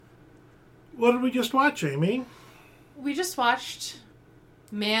What did we just watch, Amy? We just watched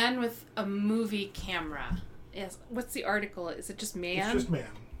Man with a Movie Camera. Yes. What's the article? Is it just Man? It's just Man.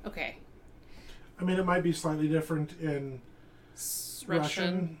 Okay. I mean, it might be slightly different in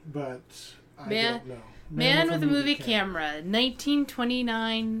Russian, but I don't know. Man with a Movie Camera.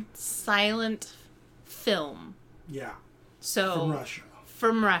 1929 silent film. Yeah. So From Russia.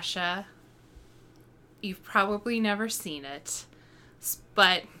 From Russia. You've probably never seen it.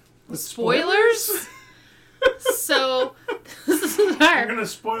 But With spoilers? So this is We're going to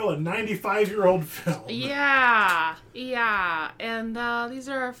spoil a 95-year-old film. Yeah. And these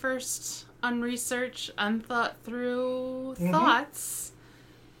are our first unresearched, unthought-through thoughts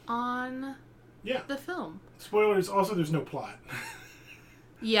on the film. Spoilers. Also, there's no plot.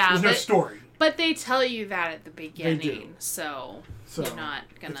 Yeah. There's no story. But they tell you that at the beginning. They do. So you're not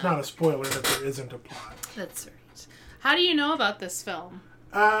going to... It's not a spoiler that there isn't a plot. That's right. How do you know about this film?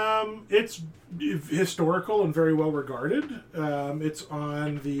 It's historical and very well regarded. It's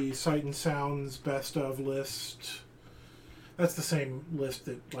on the Sight and Sound's best of list. That's the same list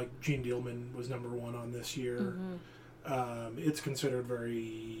that like Gene Dealman was #1 on this year. Mm-hmm. It's considered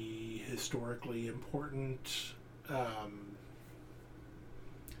very historically important.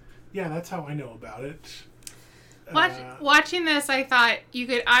 Yeah, that's how I know about it. Watching this, I thought you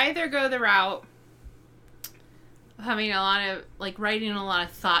could either go the route of having a lot of, like, writing a lot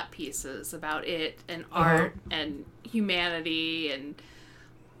of thought pieces about it and art and humanity and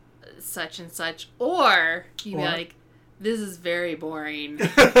such and such, or you'd be like, this is very boring.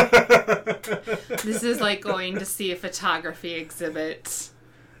 This is like going to see a photography exhibit.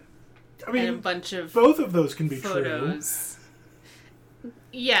 I mean, and a bunch of both of those can be photos. True.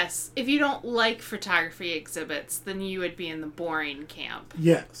 Yes, if you don't like photography exhibits, then you would be in the boring camp.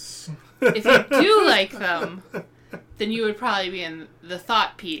 Yes. If you do like them, then you would probably be in the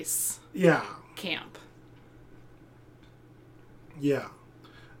thought piece camp. Yeah.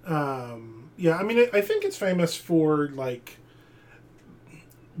 Yeah, I mean, I think it's famous for, like,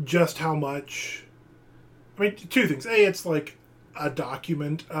 just how much... I mean, two things. A, it's, like, a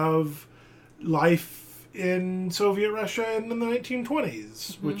document of life in Soviet Russia in the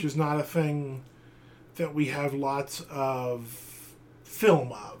 1920s, which is not a thing that we have lots of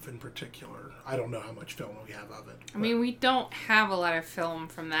film of in particular. I don't know how much film we have of it. I mean, we don't have a lot of film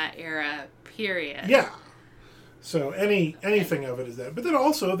from that era, period. Yeah. So anything of it is that. But then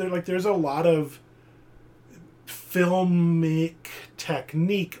also, there's a lot of filmic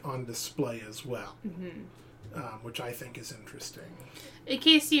technique on display as well, which I think is interesting. In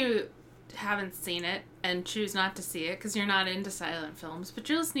case you haven't seen it and choose not to see it because you're not into silent films, but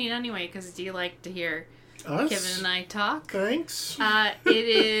you're listening anyway because you like to hear Us? Kevin and I talk. Thanks. It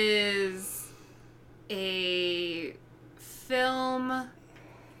is a film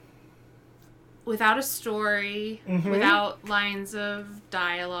without a story, without lines of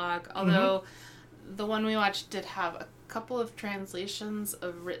dialogue, although the one we watched did have a couple of translations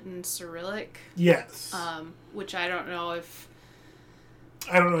of written Cyrillic. Yes. Which I don't know if...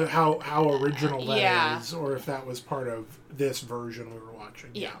 I don't know how original that is, or if that was part of this version we were watching.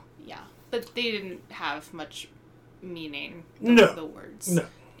 Yeah. But they didn't have much meaning, the words. No.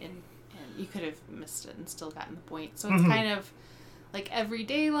 And you could have missed it and still gotten the point. So it's kind of like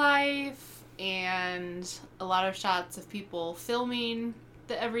everyday life and a lot of shots of people filming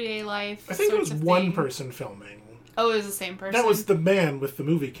the everyday life. I think it was one person filming. Oh, it was the same person? That was the man with the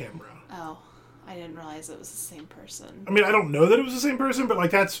movie camera. Oh. I didn't realize it was the same person. I mean, I don't know that it was the same person, but,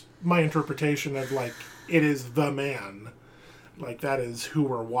 like, that's my interpretation of, like, it is the man. Like, that is who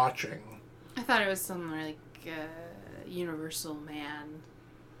we're watching. I thought it was some, like, universal man.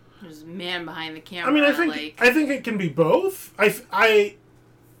 There's a man behind the camera. I mean, I think it can be both.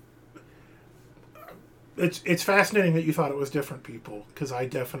 It's fascinating that you thought it was different people, because I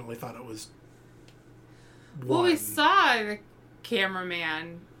definitely thought it was one. Well, we saw the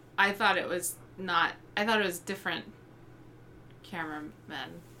cameraman. I thought it was different cameramen.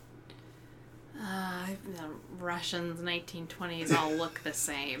 The Russians, 1920s, all look the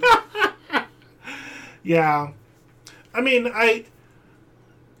same. Yeah. I mean,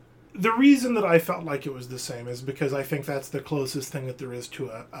 the reason that I felt like it was the same is because I think that's the closest thing that there is to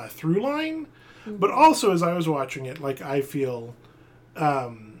a through line. Mm-hmm. But also, as I was watching it, like, I feel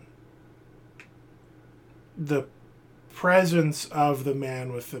the presence of the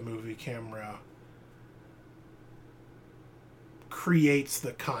man with the movie camera creates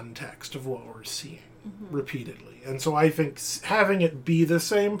the context of what we're seeing repeatedly. And so I think having it be the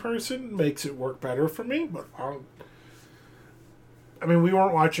same person makes it work better for me. But I mean, we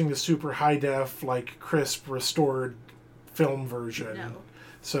weren't watching the super high def, like, crisp, restored film version. No.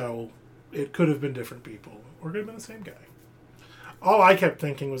 So it could have been different people, or it could have been the same guy. All I kept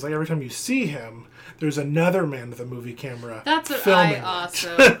thinking was, like, every time you see him, there's another man with a movie camera. That's what filming I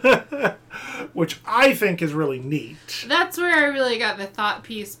also... which I think is really neat. That's where I really got the thought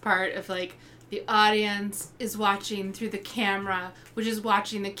piece part of, like, the audience is watching through the camera, which is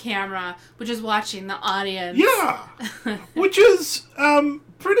watching the camera, which is watching the audience. Yeah! Which is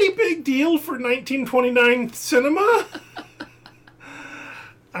pretty big deal for 1929 cinema.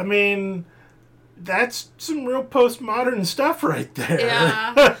 I mean, that's some real postmodern stuff right there.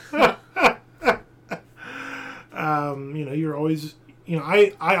 Yeah. You're always...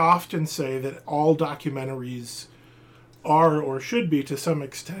 I often say that all documentaries are, or should be to some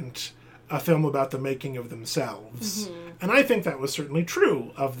extent, a film about the making of themselves. Mm-hmm. And I think that was certainly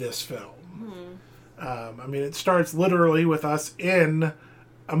true of this film. Mm-hmm. It starts literally with us in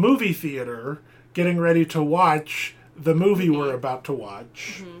a movie theater getting ready to watch the movie we're about to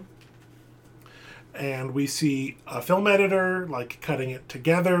watch. Mm-hmm. And we see a film editor, like, cutting it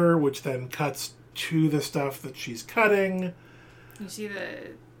together, which then cuts to the stuff that she's cutting. You see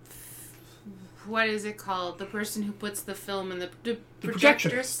what is it called? The person who puts the film in the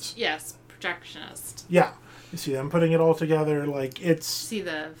projectionist. Yes, projectionist. Yeah. You see them putting it all together, like, it's... See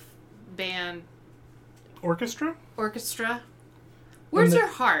the band... Orchestra? Where's her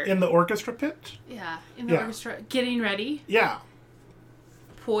heart? In the orchestra pit? Yeah, in the orchestra. Getting ready. Yeah.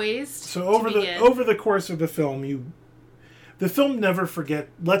 Poised. So over the course of the film, the film never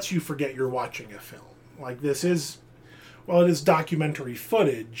lets you forget you're watching a film. Like, this is... While it is documentary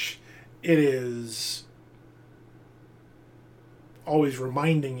footage, it is always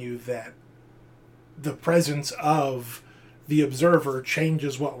reminding you that the presence of the observer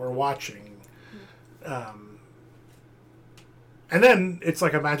changes what we're watching. And then it's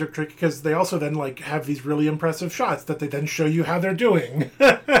like a magic trick, because they also then, like, have these really impressive shots that they then show you how they're doing.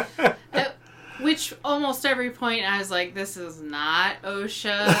 Which almost every point I was like, this is not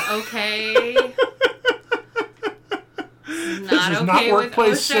OSHA, okay? This is not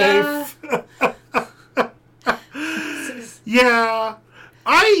workplace safe. Yeah.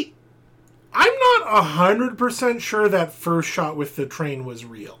 I'm not 100% sure that first shot with the train was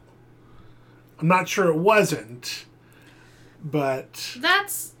real. I'm not sure it wasn't, but...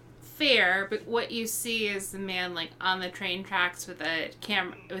 That's fair, but what you see is the man, like, on the train tracks with a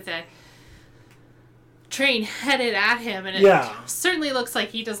camera, with a train headed at him, and it certainly looks like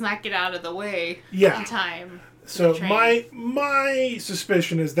he does not get out of the way in time. So my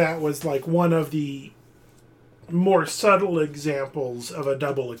suspicion is that was, like, one of the more subtle examples of a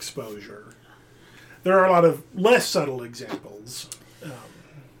double exposure. There are a lot of less subtle examples.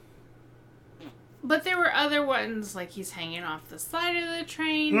 But there were other ones, like he's hanging off the side of the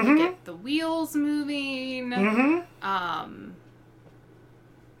train to get the wheels moving. Mm-hmm.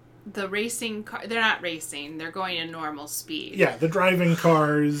 The racing car, they're not racing, they're going at normal speed. Yeah, the driving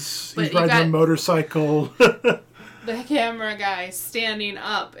cars, he's riding a motorcycle. The camera guy standing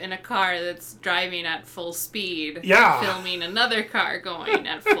up in a car that's driving at full speed. Yeah. Filming another car going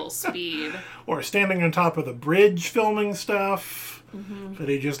at full speed. Or standing on top of the bridge filming stuff that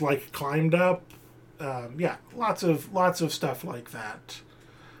he just, like, climbed up. Lots of stuff like that.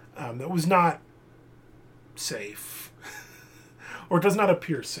 That was not safe. Or does not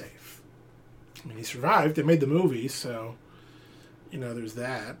appear safe. I mean, he survived. They made the movie, so, there's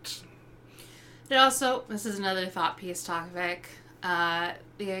that. It also, this is another thought piece topic,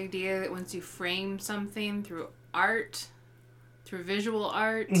 the idea that once you frame something through art, through visual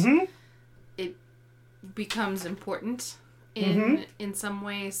art, it becomes important in some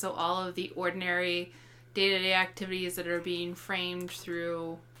way. So all of the ordinary day-to-day activities that are being framed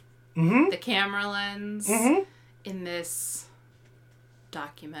through the camera lens in this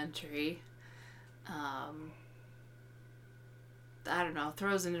documentary, I don't know,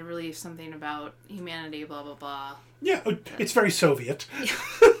 throws into relief something about humanity, blah, blah, blah. Yeah, it's very Soviet.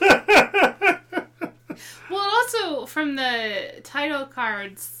 Well, also, from the title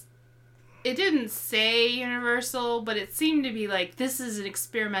cards, it didn't say Universal, but it seemed to be like, this is an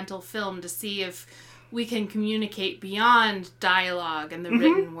experimental film to see if we can communicate beyond dialogue and the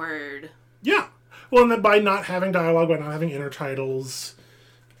written word. Yeah. Well, and then by not having dialogue, by not having intertitles...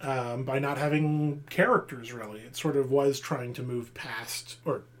 by not having characters, really. It sort of was trying to move past,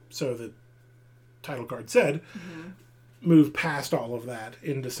 or so the title card said, move past all of that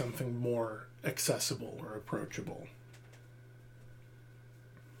into something more accessible or approachable.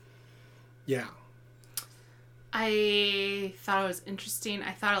 Yeah. I thought it was interesting.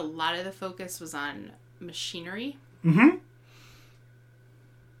 I thought a lot of the focus was on machinery. I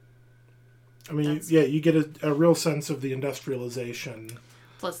mean, you get a real sense of the industrialization.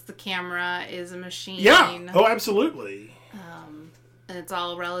 Plus, the camera is a machine. Yeah. Oh, absolutely. And it's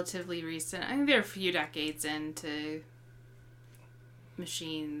all relatively recent. I think they're a few decades into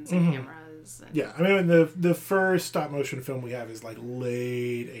machines and cameras. And yeah, I mean, the first stop motion film we have is like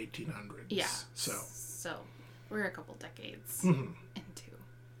late 1800s. yeah. So we're a couple decades mm-hmm. into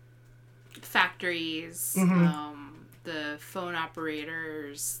factories, the phone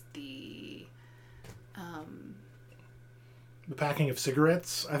operators, the packing of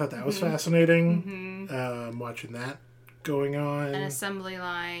cigarettes. I thought that was fascinating. Watching that going on. an assembly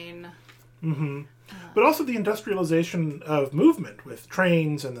line. But also the industrialization of movement with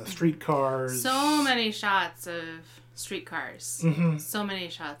trains and the streetcars. So many shots of streetcars. So many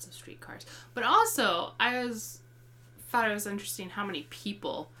shots of streetcars. But also, thought it was interesting how many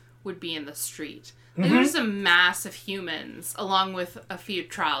people would be in the street. Like, there's a mass of humans, along with a few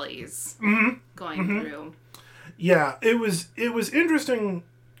trolleys going through. Yeah, it was interesting.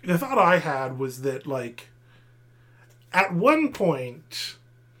 The thought I had was that, like, at one point,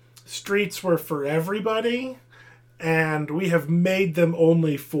 streets were for everybody, and we have made them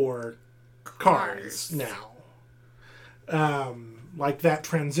only for cars now. Like, that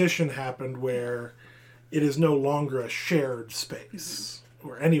transition happened where it is no longer a shared space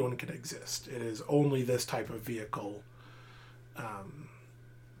where anyone can exist. It is only this type of vehicle.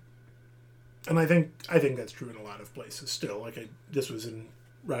 And I think that's true in a lot of places still. Like, this was in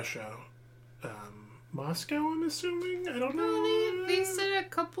Russia. Moscow, I'm assuming? I don't know. No, they said a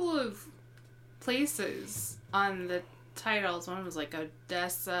couple of places on the titles. One was like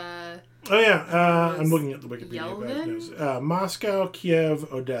Odessa. Oh, yeah. I'm looking at the Wikipedia Yelvin? news. Moscow,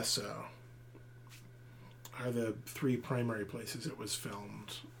 Kiev, Odessa are the three primary places it was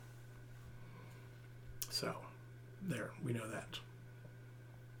filmed. So, there. We know that.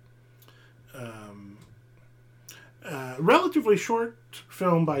 Relatively short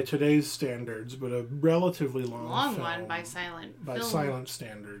film by today's standards, but a relatively long film one by silent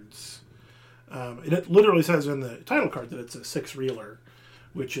standards. It literally says in the title card that it's a 6-reeler,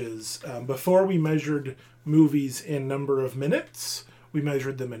 which is before we measured movies in number of minutes, we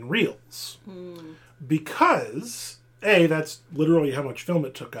measured them in reels. Because, A, that's literally how much film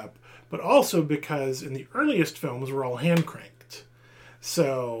it took up, but also because in the earliest films were all hand cranked.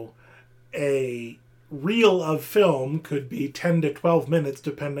 So a reel of film could be 10 to 12 minutes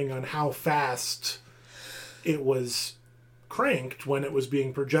depending on how fast it was cranked when it was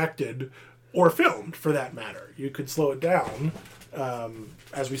being projected or filmed, for that matter. You could slow it down,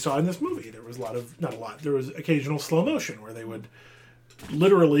 as we saw in this movie. There was there was occasional slow motion where they would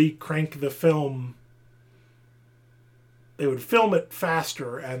literally crank the film. They would film it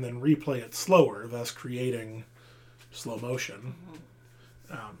faster and then replay it slower, thus creating slow motion.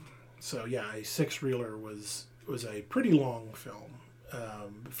 So yeah, a 6-reeler was a pretty long film.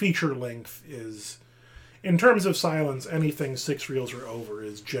 Feature length is, in terms of silence, anything 6 reels or over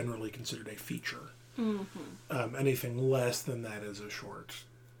is generally considered a feature. Anything less than that is a short.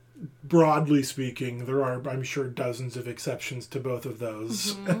 Broadly speaking, there are, I'm sure, dozens of exceptions to both of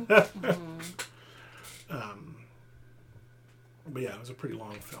those. But yeah, it was a pretty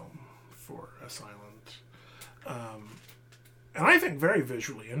long film for a silent. And I think very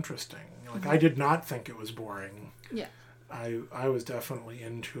visually interesting. Like, I did not think it was boring. Yeah. I was definitely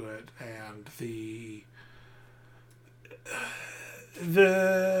into it, and the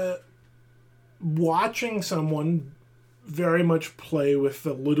watching someone very much play with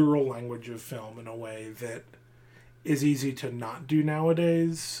the literal language of film in a way that is easy to not do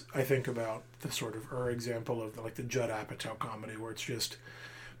nowadays. I think about the sort of example of the Judd Apatow comedy, where it's just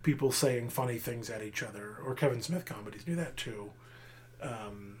people saying funny things at each other, or Kevin Smith comedies do that too.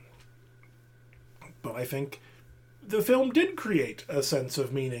 But I think the film did create a sense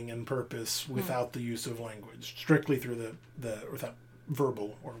of meaning and purpose without the use of language, strictly through without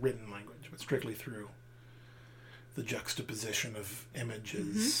verbal or written language, but strictly through the juxtaposition of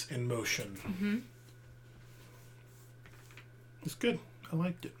images in motion. It's good. I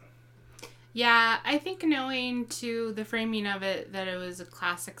liked it. Yeah, I think knowing to the framing of it that it was a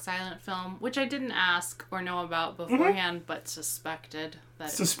classic silent film, which I didn't ask or know about beforehand, but suspected.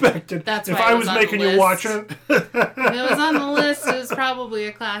 That's if why I was making you watch it. If it was on the list, it was probably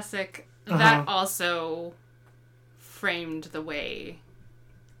a classic. That also framed the way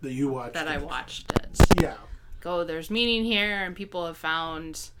that I watched it. Yeah. There's meaning here, and people have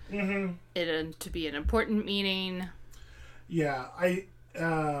found it to be an important meaning. Yeah,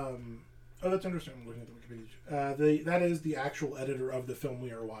 that's interesting. I'm looking at the Wikipedia. That is the actual editor of the film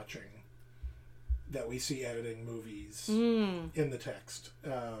we are watching that we see editing movies in the text.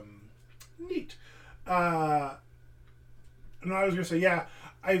 Neat. And I was gonna say, yeah,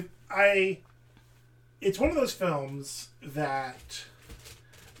 I, it's one of those films that,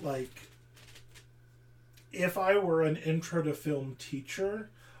 like, if I were an intro to film teacher,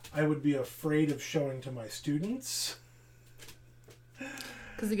 I would be afraid of showing to my students.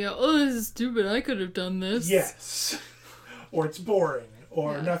 Because they go, oh, this is stupid, I could have done this. Yes. Or it's boring,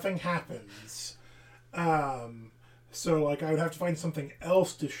 or nothing happens. So, like, I would have to find something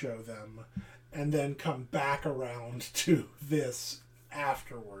else to show them, and then come back around to this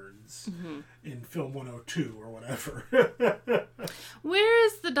afterwards in Film 102 or whatever. Where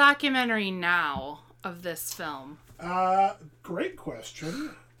is the documentary now of this film? Great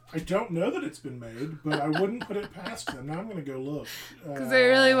question. I don't know that it's been made, but I wouldn't put it past them. Now I'm going to go look. Because I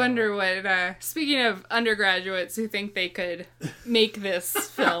really wonder what, speaking of undergraduates who think they could make this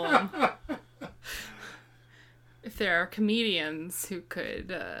film, if there are comedians who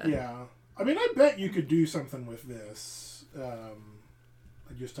could... Yeah. I mean, I bet you could do something with this. I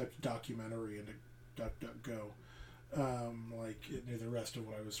just typed documentary into DuckDuckGo. Like it knew the rest of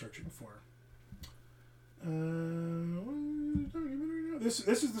what I was searching for. This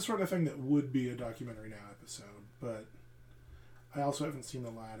is the sort of thing that would be a Documentary Now episode, but I also haven't seen the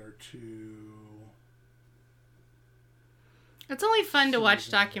latter two. It's only fun to watch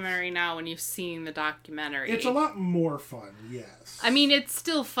documentary now when you've seen the documentary. It's a lot more fun, yes. I mean, it's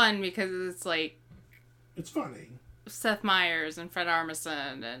still fun because it's like... It's funny. Seth Meyers and Fred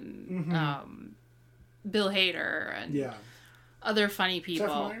Armisen and Bill Hader and other funny people.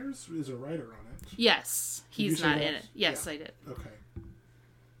 Seth Meyers is a writer on it. Yes. He's not in it. Yes, I did. Okay.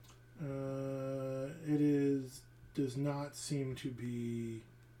 Does not seem to be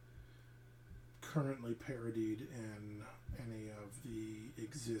currently parodied in any of the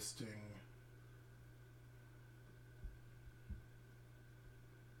existing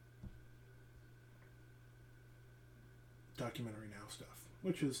Documentary Now stuff,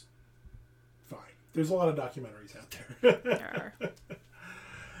 which is fine. There's a lot of documentaries out there. There are.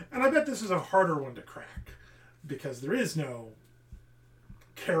 And I bet this is a harder one to crack because there is no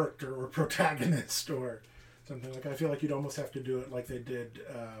character or protagonist or something. Like, I feel like you'd almost have to do it like they did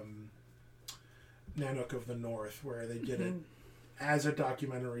Nanook of the North, where they did it as a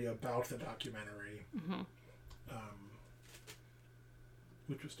documentary about the documentary,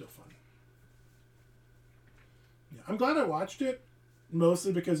 which was still fun. Yeah, I'm glad I watched it,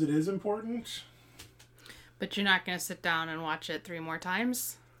 mostly because it is important. But you're not going to sit down and watch it 3 more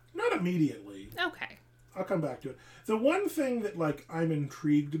times? Not immediately. Okay. I'll come back to it. The one thing that, like, I'm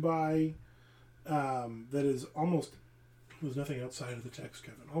intrigued by, that is almost... There's nothing outside of the text,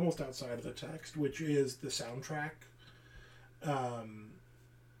 Kevin. Almost outside of the text, which is the soundtrack.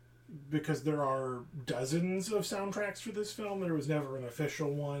 Because there are dozens of soundtracks for this film. There was never an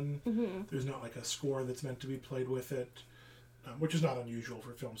official one. Mm-hmm. There's not, like, a score that's meant to be played with it, which is not unusual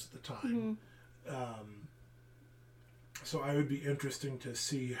for films at the time. Mm-hmm. So I would be interested to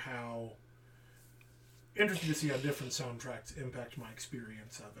see how different soundtracks impact my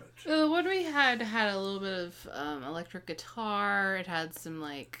experience of it. What we had a little bit of electric guitar. It had some,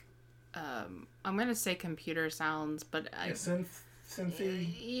 like, I'm going to say computer sounds, but... synthy?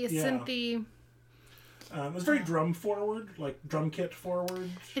 Synthy. It was very drum forward, like drum kit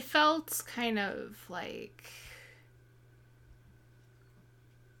forward. It felt kind of like...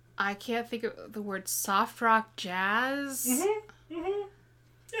 I can't think of the word soft rock jazz. Mm-hmm. Mm-hmm.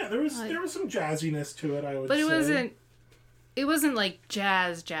 Yeah, there was some jazziness to it, I would say. But it wasn't like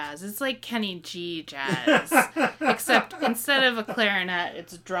jazz. It's like Kenny G jazz. Except instead of a clarinet,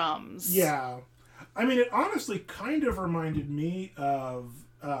 it's drums. Yeah. I mean, it honestly kind of reminded me of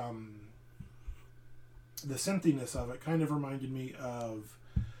the synthiness of it kind of reminded me of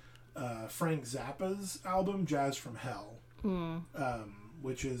Frank Zappa's album, Jazz from Hell.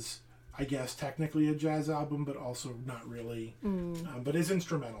 Which is, I guess, technically a jazz album, but also not really. But is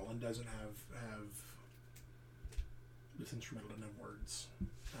instrumental and doesn't have it's instrumental to no words.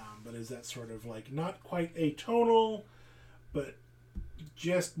 But is that sort of like not quite atonal, but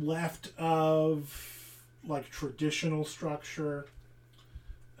just left of like traditional structure.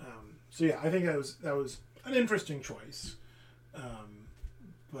 So yeah, I think that was an interesting choice.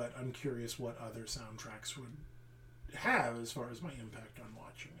 But I'm curious what other soundtracks would have as far as my impact on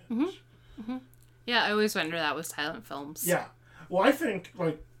watching it. Mm-hmm. Mm-hmm. Yeah, I always wonder that with silent films. Yeah. Well, I think,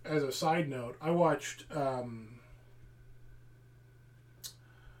 like, as a side note, I watched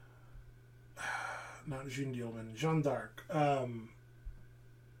not Jeanne Dielman, Jeanne d'Arc, The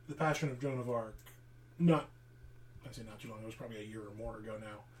Passion of Joan of Arc. I say not too long, it was probably a year or more ago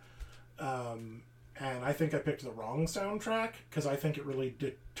now. And I think I picked the wrong soundtrack because I think it really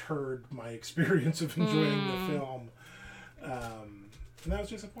deterred my experience of enjoying the film. And that was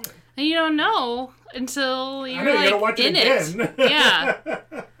disappointing. And you don't know until you're you like gotta watch in it. Yeah.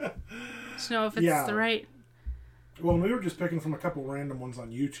 To know if it's the right. Well, we were just picking from a couple random ones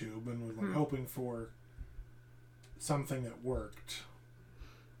on YouTube and was like hoping for something that worked.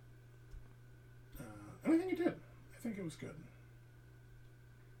 And I think it did. I think it was good.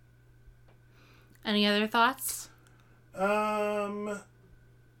 Any other thoughts?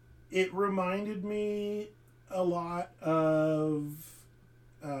 It reminded me a lot of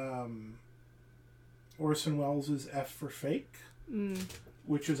Orson Welles' F for Fake,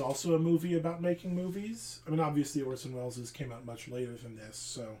 which is also a movie about making movies. I mean, obviously Orson Welles' came out much later than this,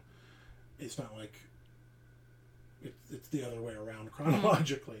 so it's not like it's the other way around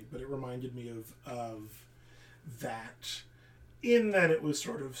chronologically, but it reminded me of that, in that it was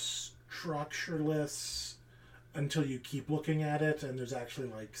sort of structureless until you keep looking at it and there's actually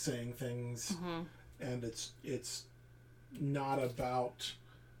like saying things, and it's not about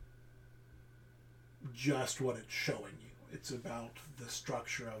just what it's showing you. It's about the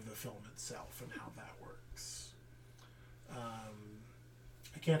structure of the film itself and how that works.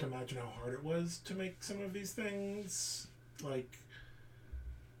 I can't imagine how hard it was to make some of these things. Like,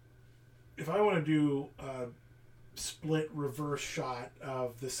 if I want to do a split reverse shot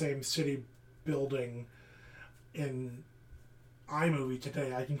of the same city building in iMovie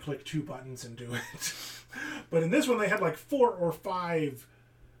today, I can click 2 buttons and do it. But in this one, they had like 4 or 5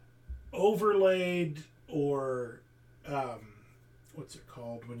 overlaid, or what's it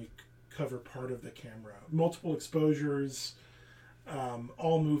called when you cover part of the camera? Multiple exposures,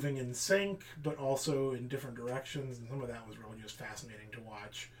 all moving in sync, but also in different directions. And some of that was really just fascinating to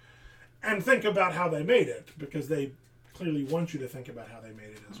watch. And think about how they made it, because they clearly want you to think about how they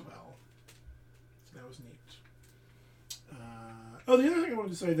made it as well. So that was neat. The other thing I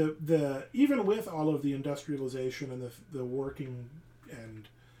wanted to say, the even with all of the industrialization and the working and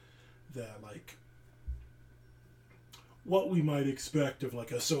the like, what we might expect of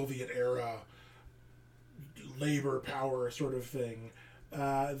like a Soviet era labor power sort of thing,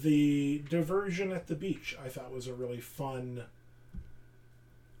 the diversion at the beach I thought was a really fun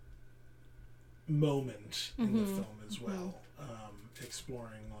moment in the film as well.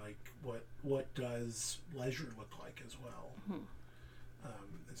 Exploring like what does leisure look like as well.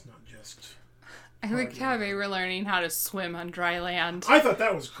 It's not just. I like how they were learning how to swim on dry land. I thought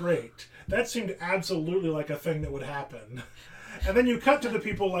that was great. That seemed absolutely like a thing that would happen. And then you cut to the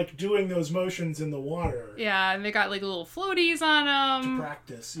people like doing those motions in the water. Yeah, and they got like little floaties on them. To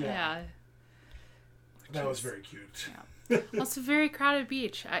practice, yeah. That was very cute. Yeah. Also, a very crowded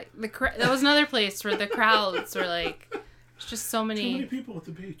beach. That was another place where the crowds were like, there's just so many. Too many people at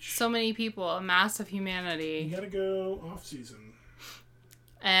the beach. So many people, a mass of humanity. You gotta go off season.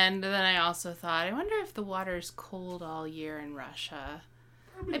 And then I also thought, I wonder if the water's cold all year in Russia.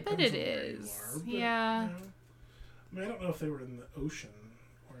 Probably I bet it is. Yeah. I mean, I don't know if they were in the ocean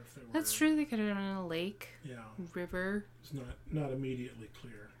or if they were. That's true. They could have been in a lake. Yeah. River. It's not immediately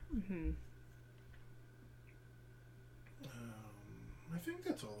clear. I think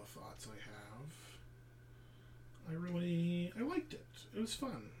that's all the thoughts I have. I liked it. It was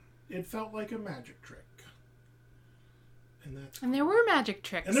fun. It felt like a magic trick. And there were magic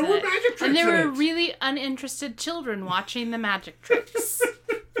tricks. And there were magic tricks. And there were really uninterested children watching the magic tricks.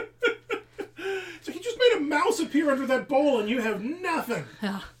 So he just made a mouse appear under that bowl and you have nothing.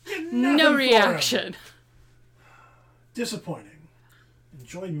 No reaction. Disappointing.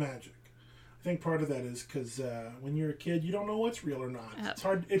 Enjoy magic. I think part of that is because when you're a kid, you don't know what's real or not.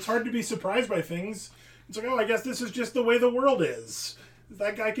 Yep. It's hard to be surprised by things. It's like, oh, I guess this is just the way the world is.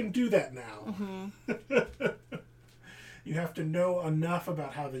 That guy can do that now. You have to know enough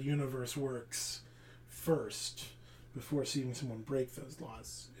about how the universe works first before seeing someone break those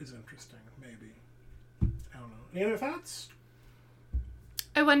laws is interesting, maybe. I don't know. Any other thoughts?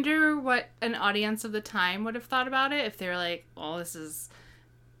 I wonder what an audience of the time would have thought about it, if they were like, oh, this is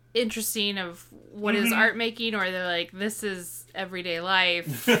interesting of what is art making, or they're like, this is everyday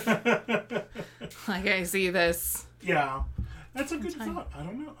life. Like, I see this. Yeah. That's a good thought. I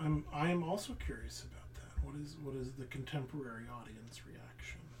don't know. I am also curious about that. What is the contemporary audience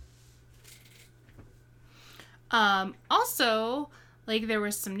reaction? Also, like, there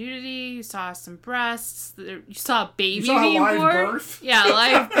was some nudity. You saw some breasts. You saw a baby being born. You saw a live birth. Yeah,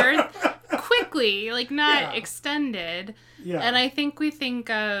 live birth. Quickly, like, not extended. Yeah. And I think we think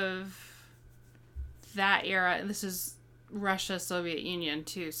of that era. This is Russia, Soviet Union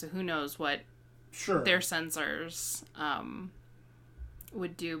too. So who knows what their censors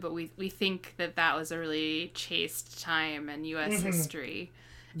would do, but we think that was a really chaste time in U.S. history.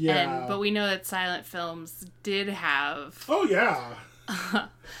 Yeah. But we know that silent films did have Oh, yeah.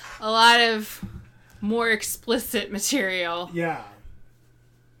 a lot of more explicit material. Yeah.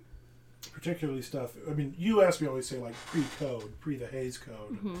 Particularly stuff, I mean, US we always say like pre-code, pre the Hays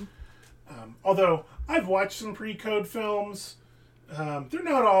Code. Mm-hmm. Although I've watched some pre-code films, they're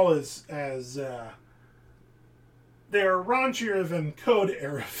not all as they're raunchier than code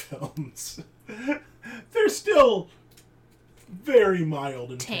era films. They're still very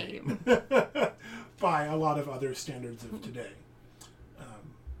mild and tame by a lot of other standards of today.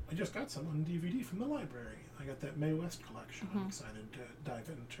 I just got some on DVD from the library. I got that Mae West collection. I'm excited to dive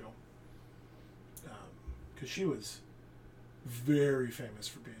into. Because she was very famous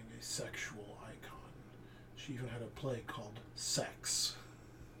for being a sexual icon. She even had a play called Sex.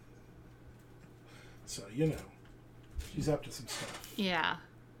 So, you know, she's up to some stuff. Yeah.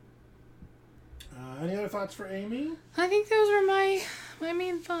 Any other thoughts for Amy? I think those were my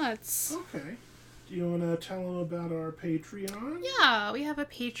main thoughts. Okay. Do you want to tell them about our Patreon? Yeah, we have a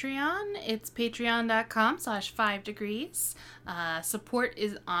Patreon. It's patreon.com/5degrees. Support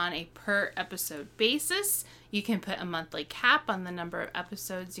is on a per episode basis. You can put a monthly cap on the number of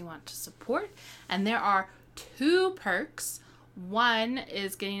episodes you want to support. And there are 2 perks. One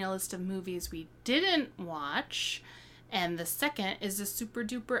is getting a list of movies we didn't watch. And the second is a super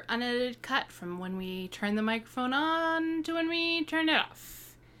duper unedited cut from when we turn the microphone on to when we turn it off.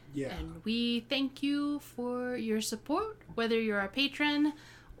 Yeah. And we thank you for your support, whether you're a patron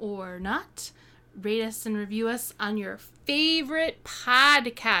or not. Rate us and review us on your favorite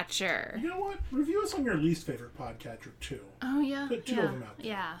podcatcher. You know what? Review us on your least favorite podcatcher, too. Oh, yeah. Put 2 of them out there.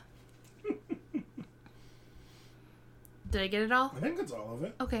 Yeah. Did I get it all? I think that's all of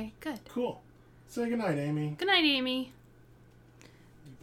it. Okay, good. Cool. Say goodnight, Amy. Good night, Amy.